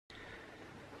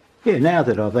Yeah, now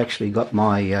that I've actually got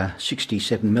my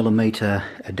 67mm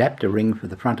adapter ring for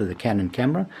the front of the Canon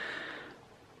camera,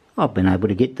 I've been able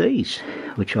to get these,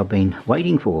 which I've been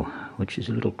waiting for, which is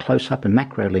a little close-up and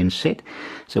macro lens set.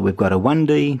 So we've got a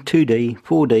 1D, 2D,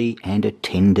 4D and a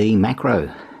 10D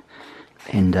macro.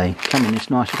 And they come in this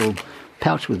nice little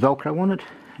pouch with Velcro on it,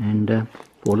 and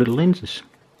 4 little lenses.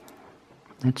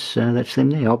 That's them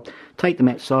there. I'll take them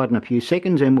outside in a few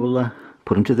seconds and we'll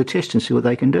put them to the test and see what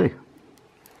they can do.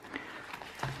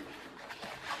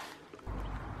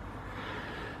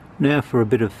 Now for a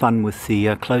bit of fun with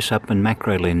the close-up and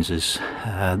macro lenses.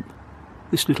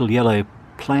 This little yellow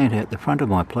plant out the front of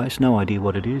my place, no idea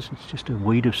what it is, it's just a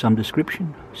weed of some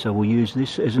description. So we'll use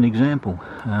this as an example,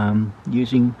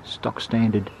 using stock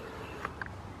standard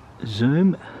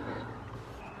zoom.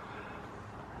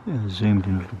 Zoomed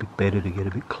in a little bit better to get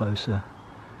a bit closer.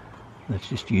 That's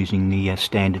just using the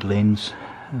standard lens.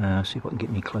 See if I can get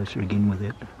any closer again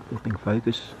without flipping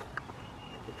focus.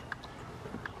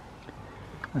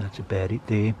 That's about it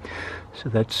there. So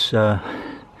that's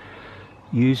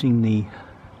using the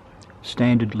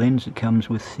standard lens that comes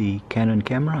with the Canon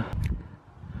camera.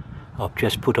 I've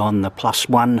just put on the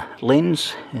 +1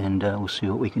 lens and we'll see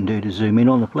what we can do to zoom in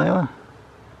on the flower.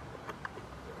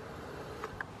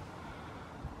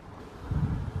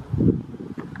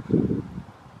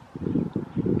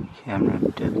 Camera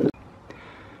depth.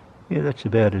 Yeah, that's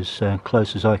about as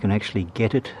close as I can actually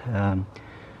get it.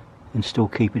 And still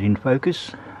keep it in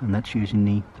focus, and that's using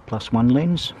the +1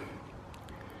 lens.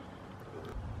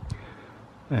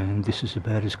 And this is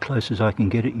about as close as I can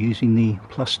get it using the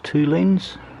 +2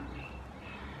 lens.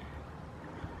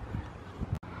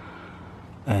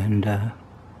 And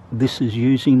this is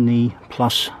using the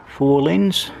 +4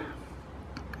 lens.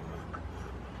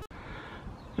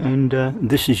 And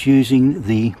this is using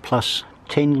the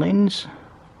 +10 lens.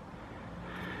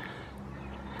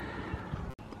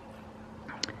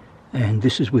 And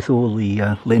this is with all the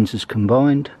lenses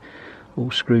combined, all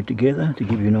screwed together to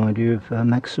give you an idea of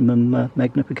maximum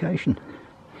magnification.